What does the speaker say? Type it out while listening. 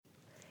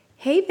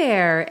Hey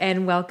there,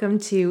 and welcome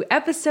to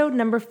episode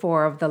number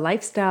 4 of the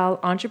Lifestyle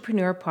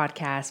Entrepreneur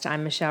Podcast.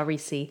 I'm Michelle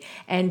Reese,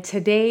 and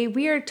today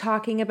we are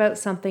talking about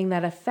something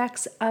that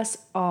affects us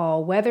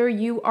all, whether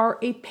you are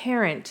a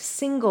parent,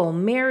 single,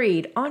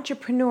 married,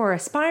 entrepreneur,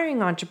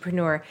 aspiring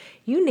entrepreneur,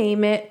 you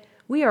name it.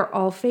 We are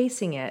all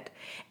facing it.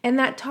 And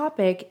that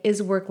topic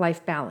is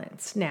work-life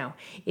balance. Now,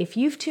 if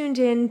you've tuned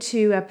in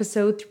to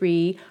episode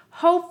 3,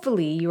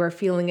 hopefully you are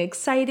feeling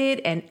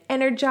excited and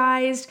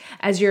energized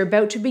as you're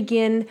about to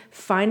begin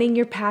finding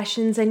your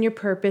passions and your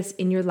purpose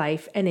in your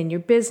life and in your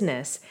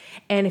business.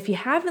 And if you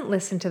haven't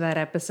listened to that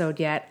episode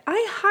yet,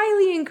 I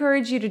highly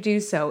encourage you to do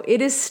so.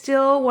 It is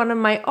still one of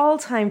my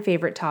all-time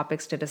favorite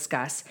topics to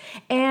discuss.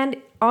 And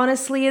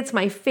honestly, it's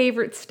my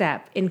favorite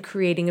step in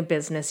creating a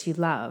business you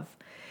love.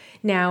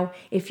 Now,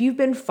 if you've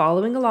been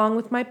following along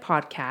with my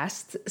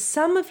podcasts,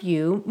 some of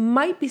you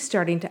might be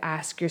starting to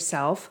ask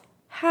yourself,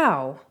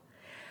 how?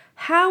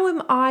 How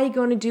am I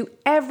going to do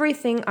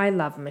everything I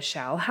love,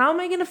 Michelle? How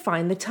am I going to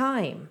find the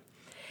time?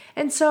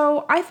 And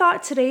so I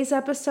thought today's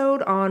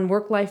episode on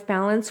work-life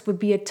balance would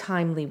be a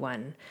timely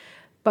one.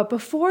 But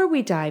before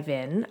we dive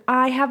in,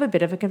 I have a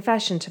bit of a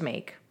confession to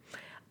make.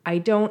 I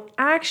don't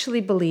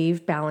actually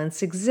believe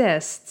balance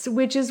exists,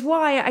 which is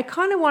why I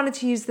kind of wanted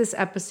to use this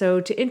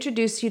episode to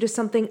introduce you to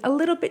something a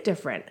little bit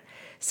different,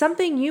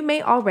 something you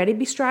may already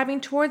be striving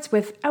towards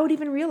without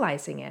even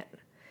realizing it.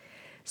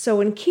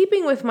 So in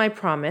keeping with my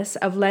promise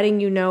of letting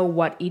you know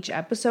what each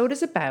episode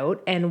is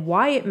about and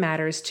why it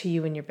matters to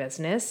you and your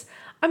business,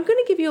 I'm going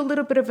to give you a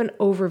little bit of an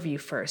overview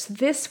first.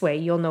 This way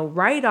you'll know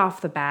right off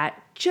the bat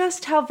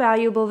just how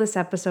valuable this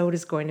episode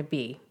is going to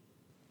be.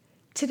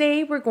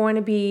 Today, we're going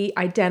to be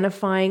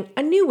identifying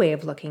a new way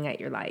of looking at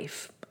your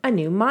life, a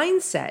new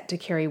mindset to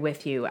carry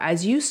with you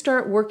as you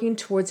start working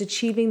towards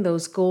achieving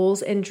those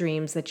goals and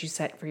dreams that you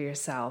set for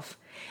yourself.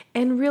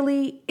 And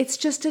really, it's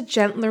just a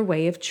gentler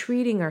way of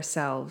treating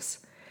ourselves.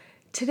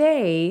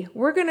 Today,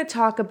 we're going to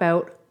talk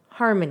about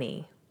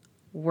harmony,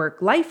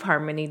 work-life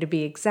harmony to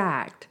be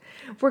exact.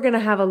 We're going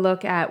to have a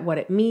look at what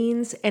it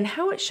means and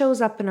how it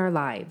shows up in our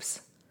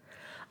lives.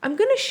 I'm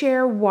going to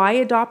share why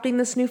adopting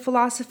this new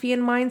philosophy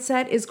and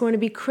mindset is going to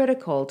be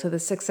critical to the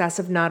success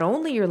of not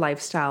only your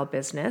lifestyle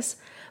business,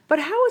 but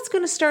how it's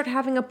going to start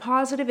having a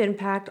positive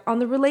impact on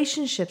the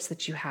relationships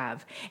that you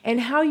have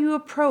and how you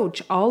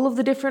approach all of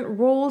the different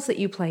roles that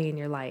you play in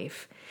your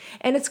life.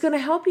 And it's going to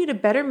help you to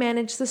better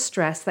manage the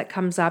stress that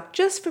comes up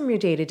just from your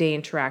day-to-day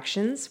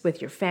interactions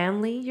with your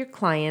family, your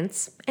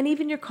clients, and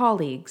even your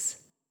colleagues.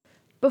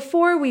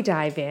 Before we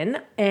dive in,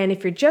 and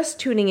if you're just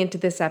tuning into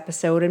this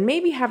episode and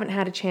maybe haven't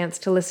had a chance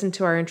to listen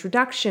to our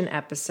introduction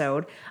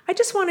episode, I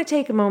just want to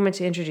take a moment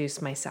to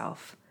introduce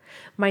myself.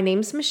 My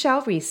name's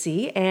Michelle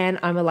Reese, and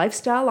I'm a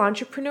lifestyle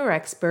entrepreneur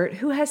expert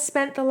who has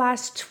spent the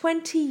last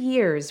 20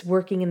 years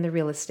working in the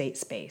real estate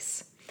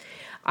space.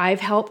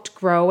 I've helped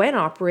grow and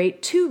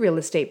operate 2 real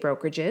estate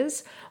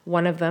brokerages,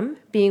 one of them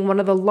being one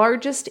of the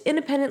largest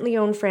independently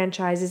owned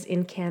franchises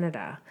in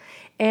Canada.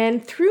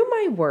 And through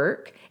my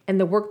work, and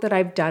the work that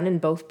I've done in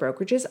both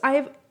brokerages, I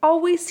have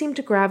always seemed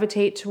to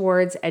gravitate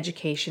towards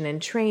education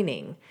and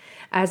training.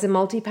 As a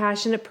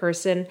multi-passionate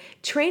person,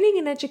 training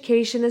and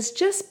education has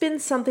just been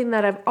something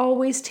that I've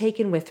always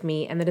taken with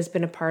me and that has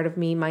been a part of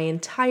me my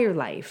entire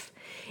life.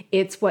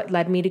 It's what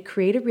led me to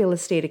create a real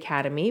estate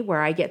academy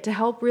where I get to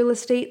help real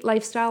estate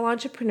lifestyle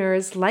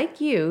entrepreneurs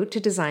like you to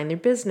design their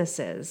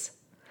businesses.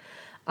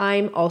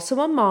 I'm also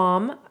a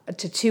mom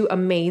to 2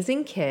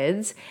 amazing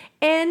kids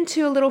and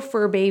to a little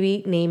fur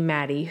baby named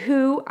Maddie,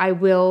 who I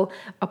will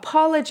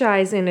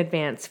apologize in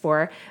advance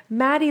for.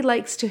 Maddie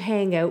likes to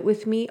hang out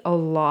with me a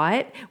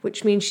lot,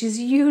 which means she's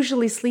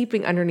usually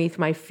sleeping underneath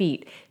my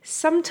feet.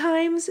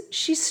 Sometimes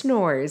she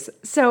snores.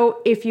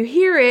 So if you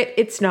hear it,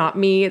 it's not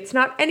me. It's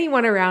not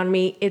anyone around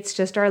me. It's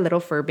just our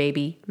little fur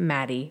baby,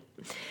 Maddie.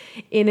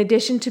 In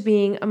addition to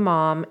being a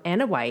mom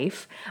and a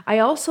wife, I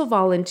also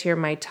volunteer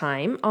my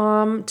time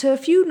to a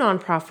few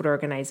nonprofit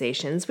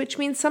organizations, which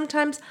means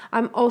sometimes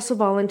I'm also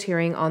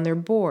volunteering on their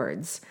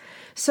boards.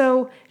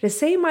 So to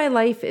say my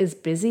life is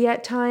busy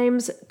at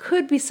times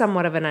could be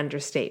somewhat of an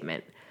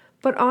understatement.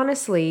 But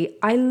honestly,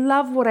 I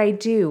love what I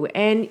do.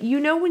 And you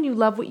know when you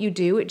love what you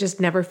do, it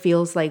just never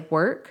feels like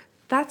work?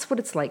 That's what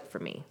it's like for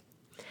me.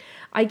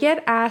 I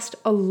get asked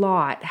a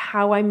lot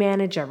how I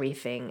manage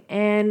everything,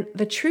 and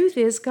the truth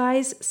is,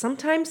 guys,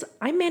 sometimes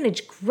I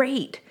manage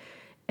great,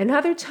 and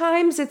other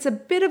times it's a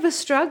bit of a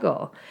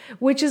struggle,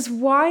 which is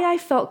why I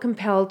felt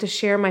compelled to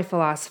share my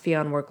philosophy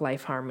on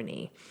work-life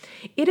harmony.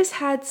 It has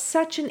had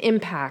such an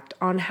impact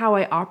on how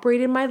I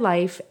operate in my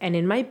life and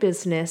in my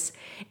business,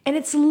 and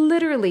it's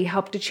literally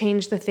helped to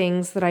change the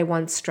things that I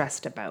once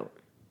stressed about.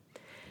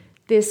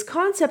 This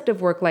concept of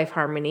work-life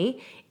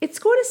harmony, it's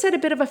going to set a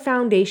bit of a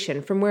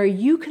foundation from where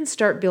you can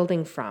start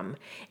building from,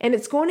 and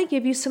it's going to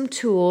give you some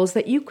tools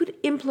that you could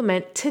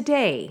implement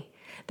today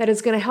that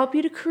is going to help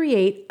you to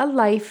create a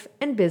life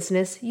and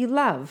business you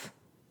love.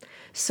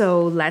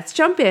 So let's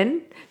jump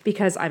in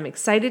because I'm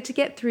excited to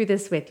get through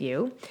this with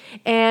you.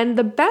 And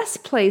the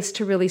best place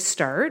to really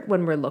start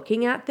when we're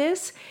looking at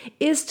this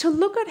is to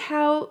look at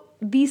how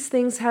these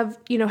things have,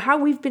 how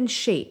we've been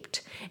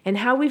shaped and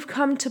how we've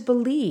come to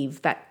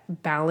believe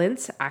that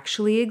balance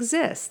actually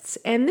exists.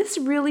 And this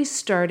really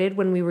started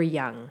when we were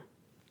young.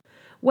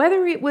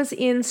 Whether it was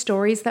in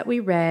stories that we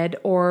read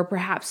or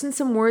perhaps in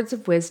some words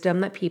of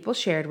wisdom that people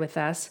shared with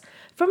us,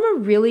 from a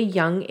really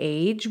young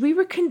age, we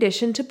were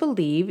conditioned to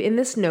believe in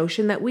this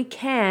notion that we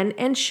can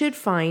and should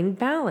find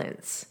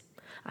balance.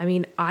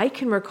 I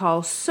can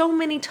recall so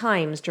many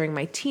times during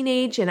my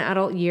teenage and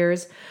adult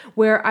years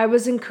where I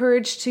was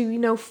encouraged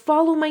to,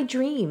 follow my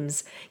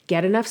dreams,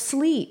 get enough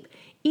sleep,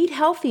 eat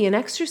healthy and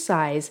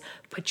exercise,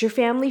 put your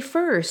family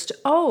first,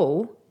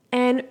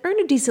 and earn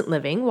a decent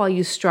living while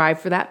you strive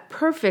for that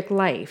perfect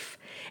life.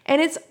 And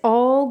it's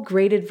all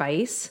great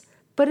advice,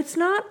 but it's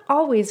not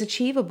always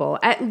achievable,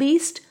 at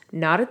least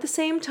not at the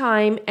same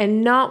time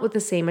and not with the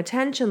same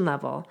attention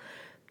level.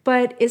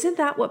 But isn't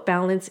that what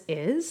balance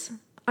is?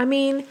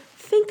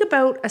 Think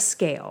about a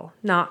scale,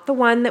 not the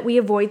one that we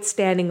avoid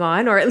standing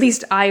on, or at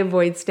least I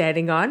avoid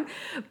standing on,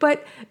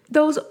 but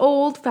those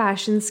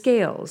old-fashioned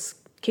scales.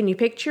 Can you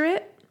picture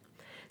it?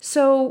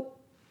 So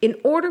in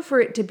order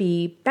for it to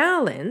be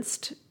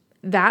balanced,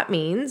 that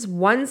means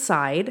one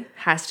side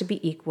has to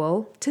be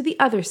equal to the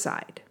other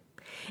side.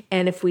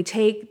 And if we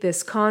take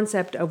this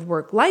concept of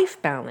work-life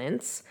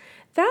balance,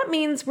 that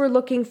means we're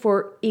looking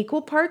for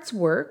equal parts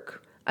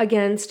work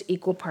against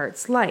equal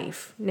parts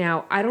life.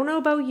 Now, I don't know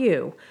about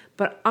you,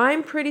 but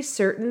I'm pretty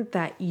certain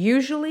that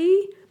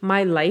usually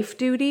my life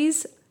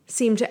duties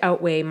seem to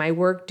outweigh my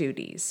work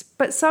duties.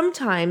 But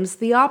sometimes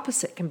the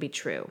opposite can be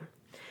true.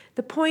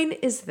 The point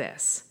is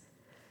this: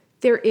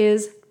 there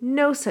is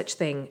no such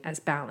thing as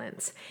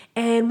balance.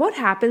 And what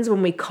happens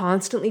when we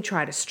constantly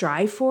try to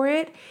strive for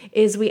it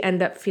is we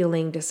end up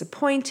feeling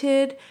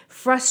disappointed,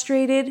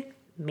 frustrated,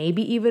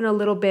 maybe even a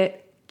little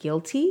bit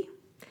guilty.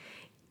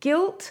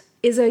 Guilt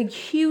is a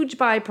huge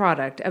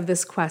byproduct of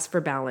this quest for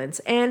balance,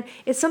 and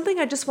it's something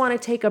I just want to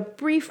take a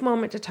brief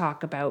moment to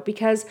talk about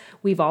because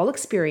we've all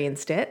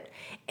experienced it,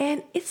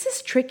 and it's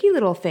this tricky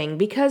little thing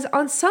because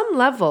on some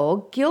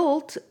level,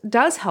 guilt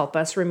does help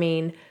us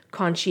remain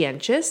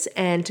conscientious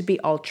and to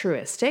be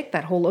altruistic.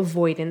 That whole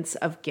avoidance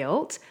of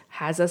guilt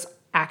has us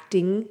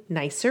acting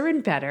nicer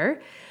and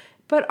better,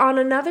 but on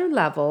another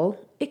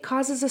level, it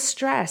causes us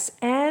stress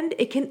and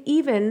it can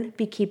even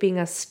be keeping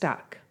us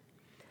stuck.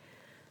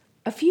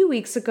 A few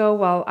weeks ago,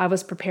 while I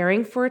was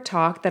preparing for a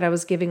talk that I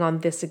was giving on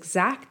this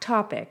exact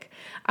topic,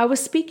 I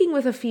was speaking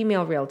with a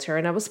female realtor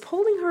and I was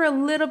polling her a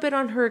little bit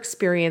on her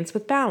experience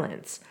with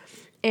balance.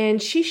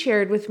 And she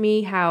shared with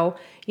me how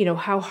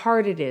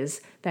hard it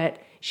is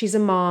that she's a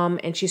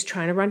mom and she's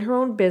trying to run her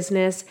own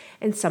business,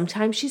 and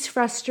sometimes she's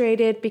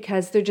frustrated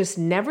because there just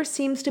never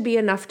seems to be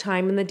enough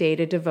time in the day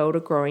to devote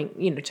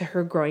to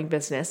her growing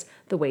business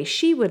the way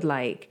she would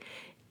like.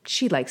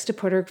 She likes to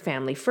put her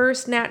family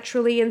first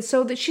naturally, and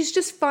so that she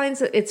just finds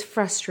that it's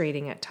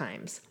frustrating at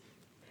times.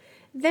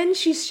 Then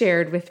she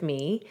shared with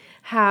me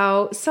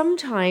how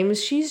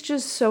sometimes she's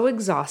just so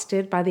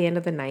exhausted by the end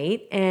of the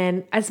night,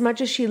 and as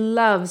much as she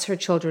loves her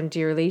children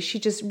dearly, she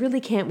just really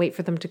can't wait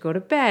for them to go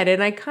to bed.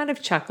 And I kind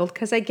of chuckled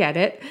because I get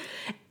it.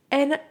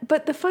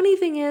 But the funny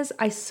thing is,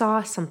 I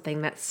saw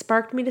something that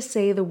sparked me to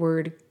say the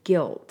word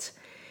guilt.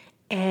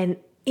 And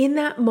in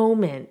that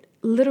moment,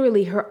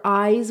 literally, her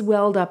eyes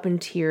welled up in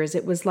tears.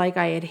 It was like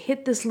I had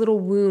hit this little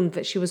wound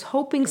that she was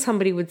hoping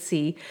somebody would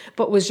see,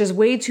 but was just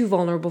way too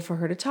vulnerable for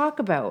her to talk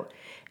about.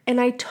 And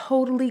I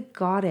totally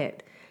got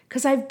it,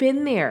 because I've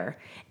been there.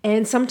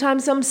 And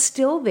sometimes I'm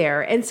still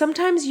there. And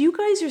sometimes you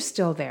guys are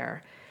still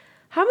there.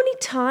 How many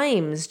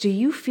times do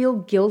you feel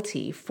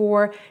guilty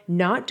for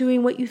not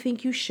doing what you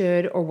think you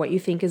should or what you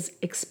think is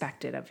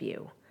expected of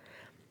you?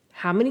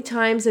 How many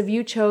times have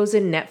you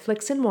chosen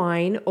Netflix and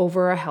wine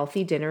over a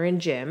healthy dinner and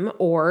gym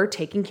or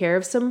taking care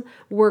of some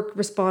work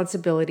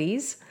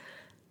responsibilities?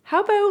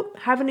 How about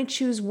having to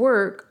choose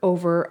work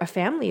over a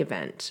family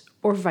event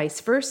or vice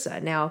versa?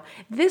 Now,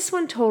 this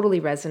one totally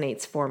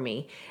resonates for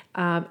me,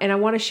 and I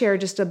want to share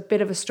just a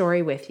bit of a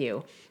story with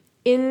you.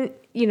 In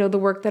the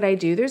work that I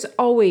do, there's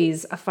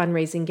always a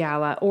fundraising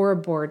gala or a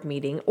board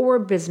meeting or a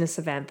business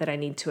event that I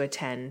need to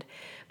attend.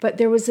 But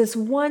there was this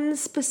one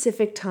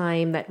specific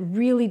time that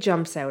really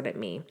jumps out at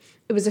me.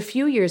 It was a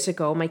few years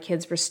ago. My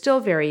kids were still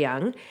very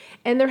young,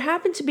 and there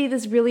happened to be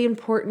this really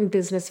important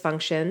business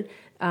function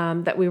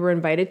that we were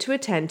invited to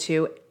attend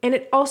to, and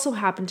it also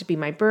happened to be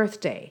my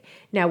birthday.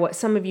 Now, what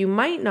some of you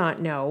might not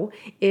know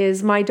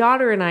is my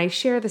daughter and I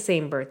share the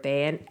same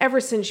birthday, and ever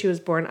since she was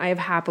born, I have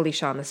happily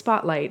shone the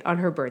spotlight on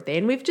her birthday,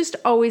 and we've just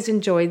always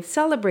enjoyed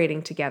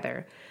celebrating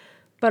together.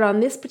 But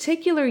on this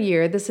particular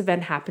year, this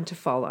event happened to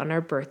fall on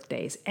our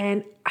birthdays,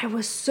 and I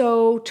was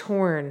so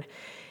torn.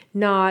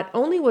 Not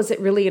only was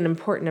it really an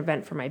important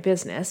event for my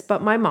business,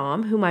 but my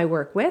mom, whom I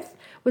work with,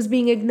 was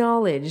being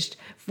acknowledged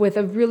with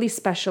a really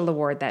special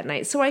award that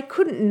night. So I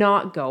couldn't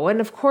not go,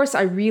 and of course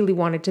I really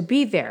wanted to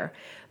be there.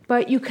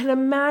 But you can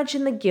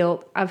imagine the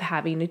guilt of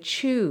having to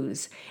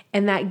choose,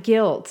 and that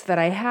guilt that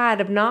I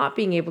had of not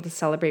being able to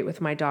celebrate with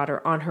my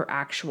daughter on her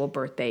actual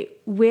birthday,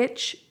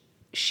 which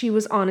she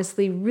was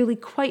honestly really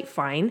quite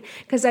fine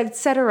because I'd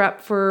set her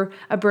up for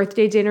a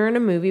birthday dinner and a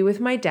movie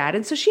with my dad.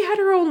 And so she had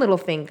her own little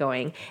thing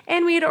going.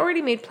 And we had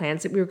already made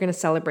plans that we were going to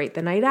celebrate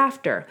the night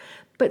after.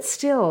 But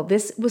still,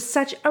 this was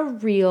such a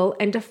real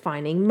and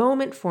defining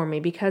moment for me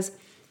because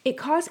it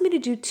caused me to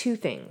do two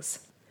things.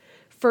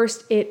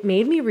 First, it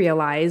made me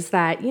realize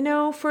that,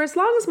 for as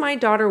long as my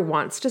daughter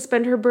wants to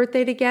spend her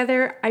birthday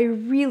together, I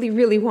really,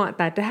 really want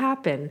that to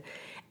happen.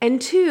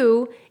 And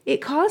two, it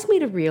caused me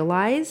to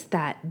realize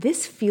that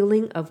this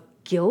feeling of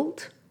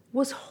guilt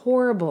was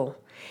horrible.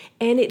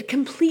 And it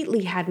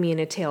completely had me in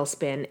a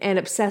tailspin and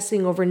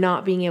obsessing over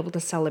not being able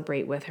to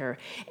celebrate with her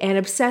and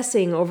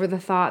obsessing over the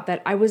thought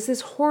that I was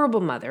this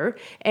horrible mother.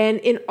 And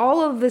in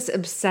all of this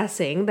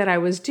obsessing that I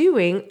was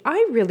doing,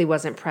 I really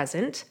wasn't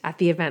present at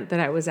the event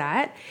that I was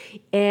at.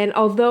 And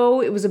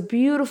although it was a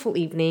beautiful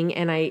evening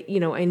and I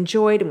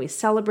enjoyed and we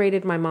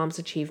celebrated my mom's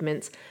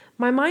achievements,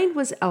 my mind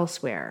was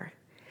elsewhere.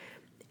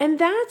 And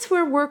that's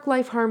where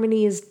work-life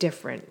harmony is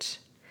different.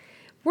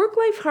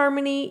 Work-life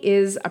harmony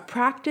is a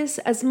practice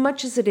as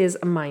much as it is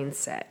a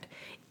mindset.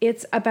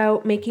 It's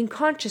about making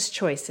conscious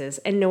choices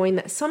and knowing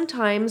that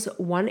sometimes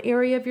one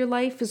area of your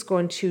life is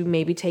going to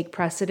maybe take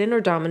precedent or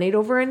dominate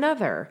over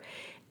another.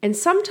 And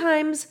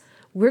sometimes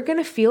we're going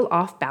to feel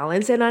off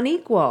balance and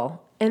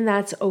unequal, and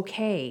that's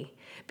okay.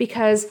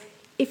 Because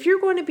if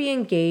you're going to be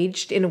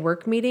engaged in a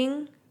work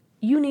meeting,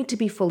 you need to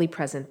be fully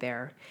present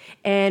there.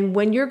 And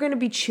when you're going to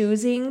be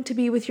choosing to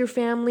be with your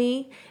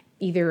family,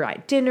 either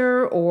at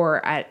dinner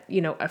or at,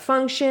 a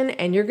function,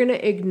 and you're going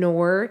to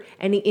ignore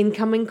any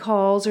incoming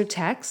calls or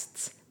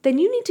texts, then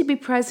you need to be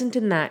present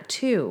in that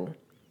too.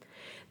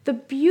 The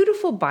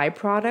beautiful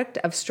byproduct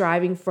of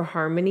striving for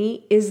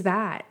harmony is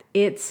that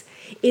it's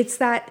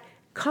that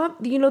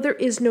there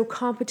is no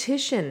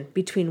competition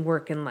between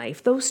work and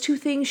life. Those two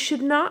things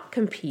should not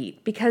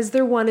compete because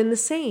they're one and the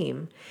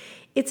same.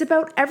 It's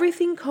about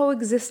everything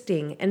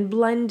coexisting and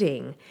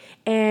blending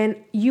and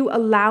you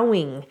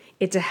allowing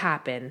it to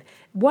happen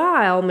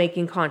while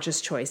making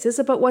conscious choices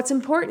about what's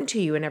important to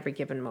you in every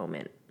given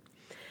moment.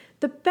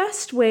 The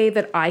best way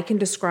that I can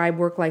describe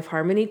work-life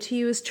harmony to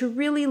you is to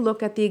really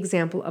look at the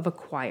example of a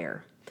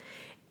choir.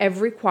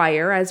 Every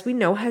choir, as we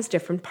know, has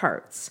different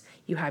parts.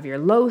 You have your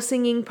low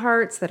singing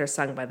parts that are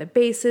sung by the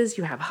basses.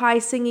 You have high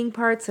singing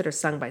parts that are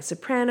sung by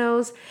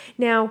sopranos.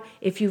 Now,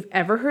 if you've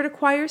ever heard a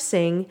choir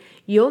sing,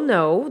 you'll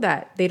know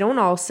that they don't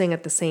all sing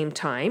at the same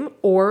time,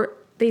 or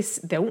they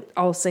don't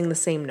all sing the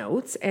same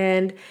notes,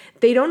 and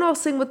they don't all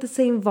sing with the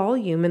same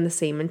volume and the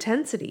same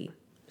intensity.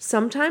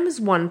 Sometimes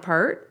one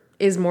part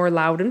is more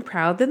loud and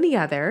proud than the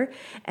other,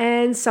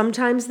 and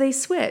sometimes they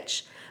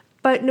switch.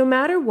 But no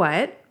matter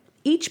what,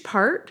 each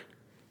part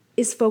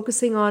is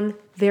focusing on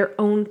their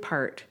own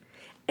part.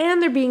 And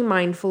they're being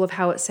mindful of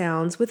how it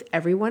sounds with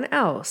everyone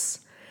else.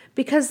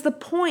 Because the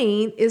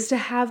point is to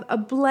have a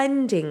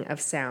blending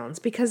of sounds,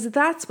 because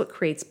that's what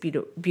creates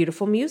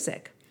beautiful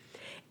music.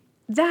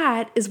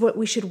 That is what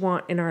we should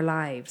want in our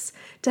lives,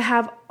 to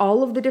have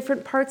all of the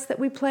different parts that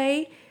we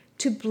play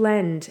to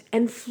blend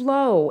and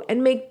flow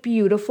and make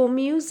beautiful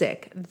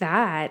music.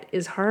 That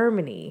is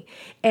harmony.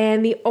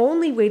 And the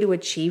only way to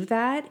achieve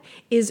that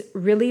is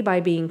really by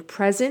being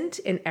present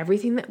in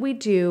everything that we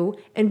do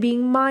and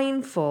being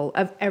mindful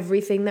of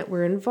everything that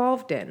we're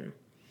involved in.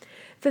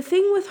 The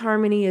thing with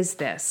harmony is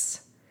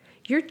this.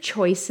 Your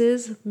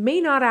choices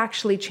may not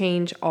actually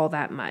change all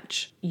that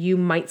much. You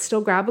might still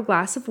grab a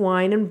glass of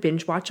wine and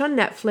binge watch on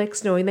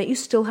Netflix knowing that you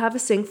still have a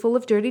sink full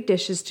of dirty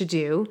dishes to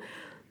do.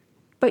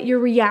 But your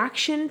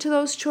reaction to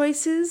those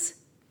choices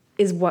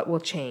is what will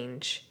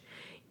change.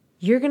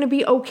 You're going to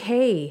be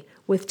okay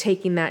with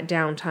taking that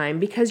downtime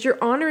because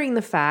you're honoring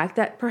the fact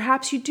that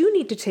perhaps you do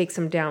need to take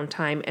some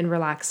downtime and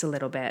relax a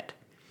little bit.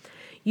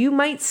 You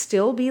might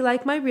still be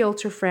like my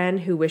realtor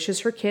friend who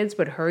wishes her kids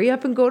would hurry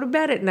up and go to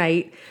bed at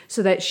night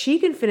so that she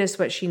can finish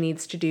what she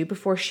needs to do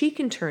before she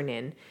can turn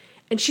in.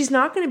 And she's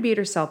not going to beat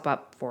herself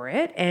up for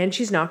it, and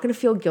she's not going to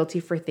feel guilty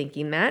for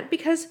thinking that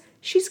because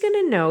she's going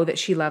to know that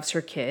she loves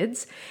her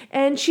kids,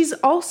 and she's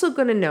also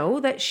going to know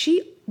that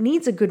she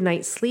needs a good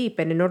night's sleep,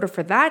 and in order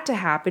for that to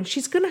happen,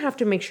 she's going to have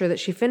to make sure that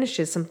she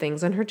finishes some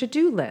things on her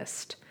to-do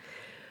list.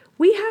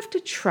 We have to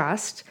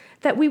trust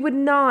that we would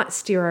not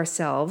steer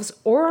ourselves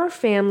or our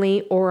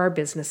family or our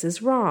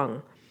businesses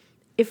wrong.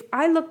 If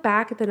I look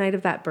back at the night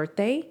of that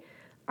birthday,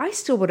 I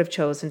still would have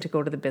chosen to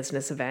go to the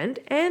business event,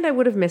 and I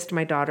would have missed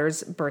my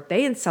daughter's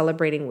birthday and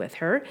celebrating with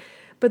her.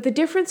 But the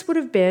difference would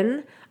have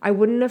been I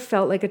wouldn't have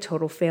felt like a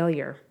total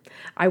failure.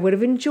 I would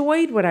have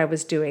enjoyed what I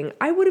was doing.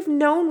 I would have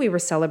known we were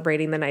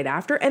celebrating the night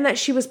after and that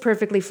she was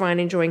perfectly fine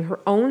enjoying her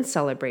own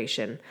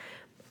celebration.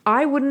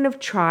 I wouldn't have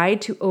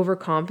tried to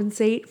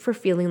overcompensate for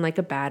feeling like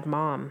a bad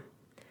mom.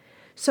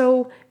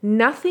 So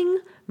nothing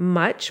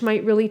much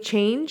might really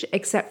change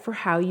except for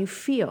how you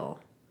feel.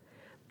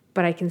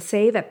 But I can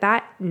say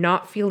that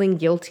not feeling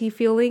guilty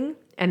feeling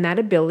and that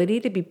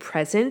ability to be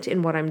present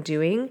in what I'm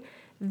doing,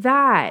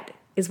 that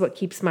is what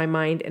keeps my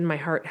mind and my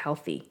heart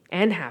healthy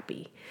and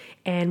happy.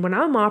 And when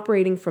I'm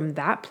operating from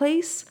that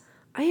place,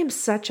 I am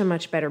such a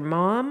much better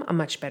mom, a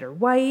much better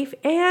wife,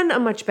 and a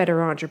much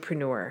better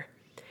entrepreneur.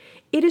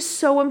 It is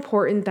so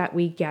important that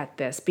we get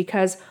this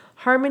because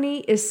harmony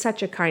is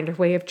such a kinder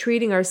way of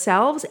treating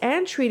ourselves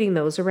and treating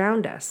those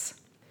around us.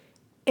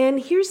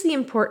 And here's the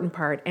important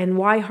part and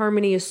why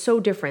harmony is so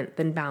different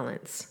than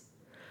balance.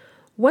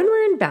 When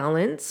we're in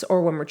balance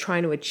or when we're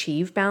trying to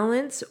achieve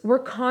balance, we're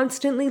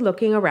constantly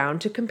looking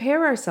around to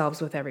compare ourselves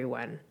with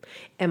everyone.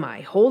 Am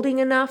I holding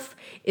enough?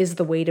 Is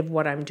the weight of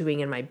what I'm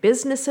doing in my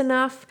business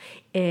enough?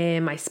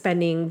 Am I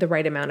spending the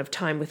right amount of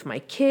time with my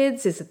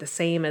kids? Is it the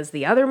same as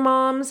the other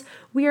moms?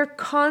 We are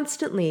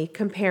constantly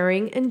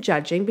comparing and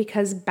judging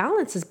because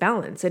balance is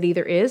balance. It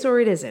either is or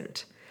it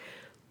isn't.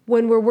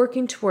 When we're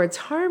working towards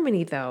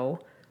harmony, though,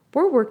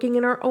 we're working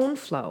in our own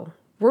flow.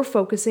 We're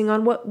focusing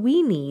on what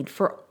we need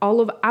for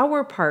all of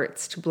our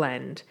parts to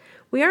blend.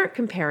 We aren't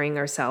comparing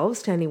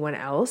ourselves to anyone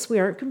else. We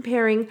aren't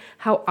comparing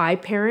how I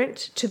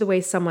parent to the way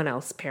someone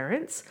else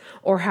parents,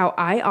 or how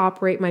I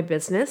operate my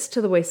business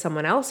to the way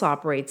someone else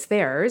operates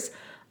theirs.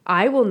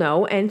 I will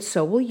know, and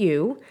so will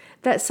you,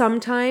 that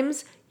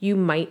sometimes you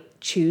might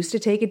choose to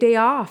take a day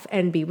off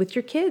and be with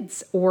your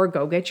kids or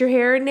go get your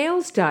hair and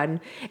nails done.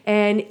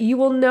 And you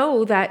will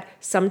know that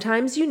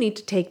sometimes you need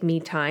to take me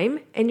time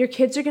and your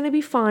kids are going to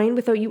be fine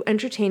without you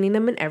entertaining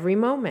them in every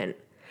moment.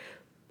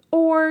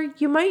 Or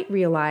you might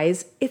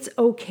realize it's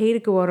okay to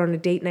go out on a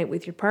date night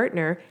with your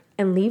partner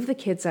and leave the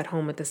kids at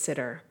home with the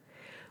sitter.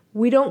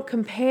 We don't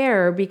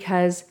compare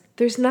because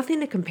there's nothing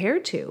to compare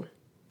to.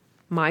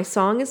 My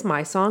song is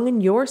my song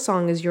and your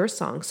song is your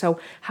song. So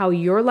how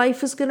your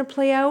life is going to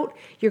play out,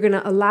 you're going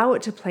to allow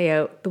it to play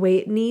out the way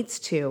it needs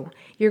to.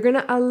 You're going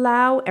to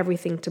allow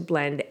everything to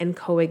blend and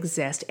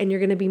coexist, and you're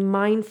going to be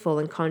mindful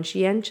and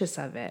conscientious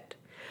of it.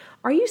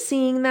 Are you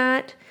seeing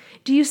that?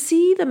 Do you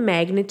see the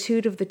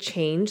magnitude of the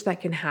change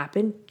that can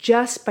happen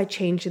just by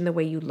changing the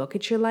way you look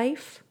at your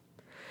life?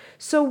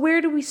 So where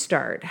do we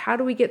start? How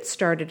do we get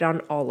started on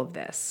all of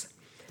this?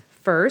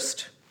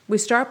 First, we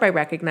start by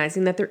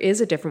recognizing that there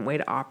is a different way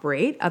to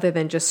operate other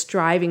than just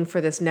striving for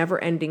this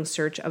never-ending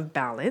search of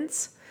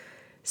balance.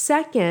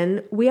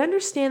 Second, we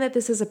understand that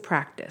this is a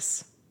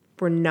practice.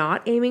 We're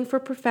not aiming for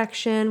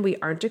perfection. We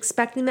aren't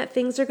expecting that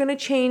things are going to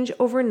change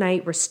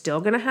overnight. We're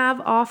still going to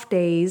have off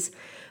days,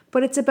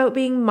 but it's about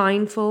being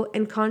mindful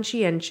and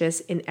conscientious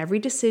in every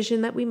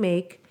decision that we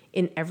make,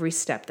 in every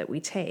step that we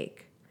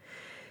take.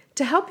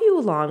 To help you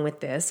along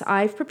with this,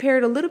 I've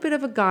prepared a little bit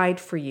of a guide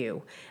for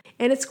you,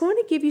 and it's going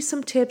to give you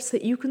some tips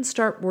that you can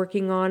start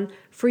working on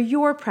for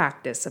your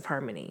practice of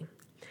harmony.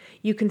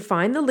 You can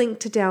find the link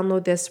to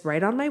download this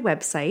right on my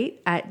website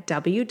at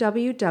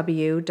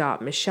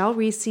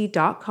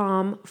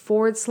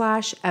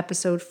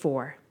www.michellereese.com/episode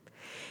 4.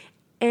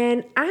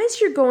 And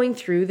as you're going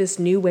through this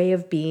new way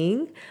of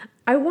being,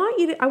 I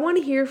want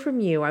to hear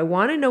from you. I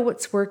want to know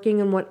what's working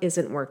and what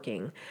isn't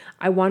working.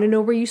 I want to know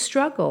where you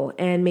struggle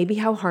and maybe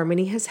how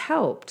harmony has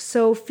helped.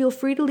 So feel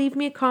free to leave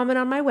me a comment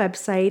on my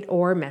website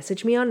or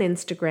message me on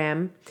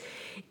Instagram.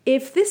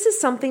 If this is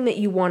something that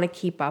you want to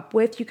keep up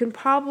with, you can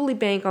probably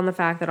bank on the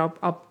fact that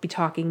I'll be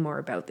talking more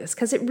about this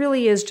because it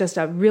really is just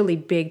a really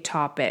big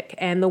topic.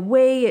 And the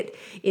way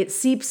it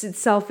seeps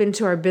itself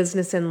into our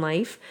business and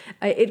life,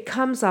 it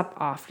comes up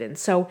often.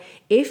 So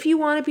if you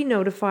want to be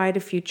notified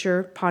of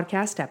future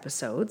podcast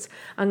episodes,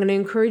 I'm going to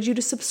encourage you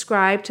to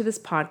subscribe to this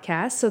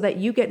podcast so that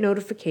you get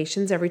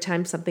notifications every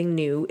time something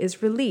new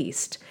is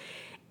released.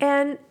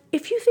 And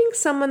if you think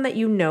someone that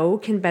you know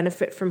can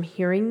benefit from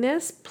hearing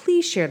this,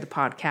 please share the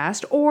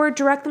podcast or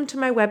direct them to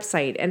my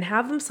website and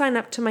have them sign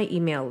up to my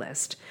email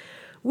list.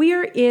 We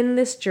are in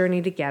this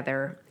journey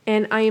together,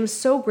 and I am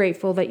so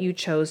grateful that you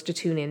chose to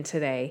tune in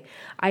today.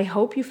 I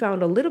hope you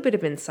found a little bit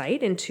of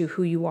insight into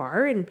who you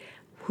are and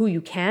who you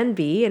can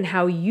be and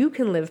how you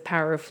can live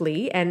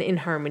powerfully and in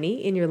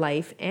harmony in your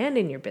life and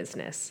in your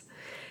business.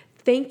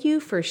 Thank you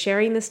for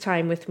sharing this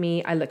time with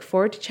me. I look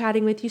forward to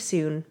chatting with you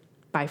soon.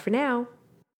 Bye for now.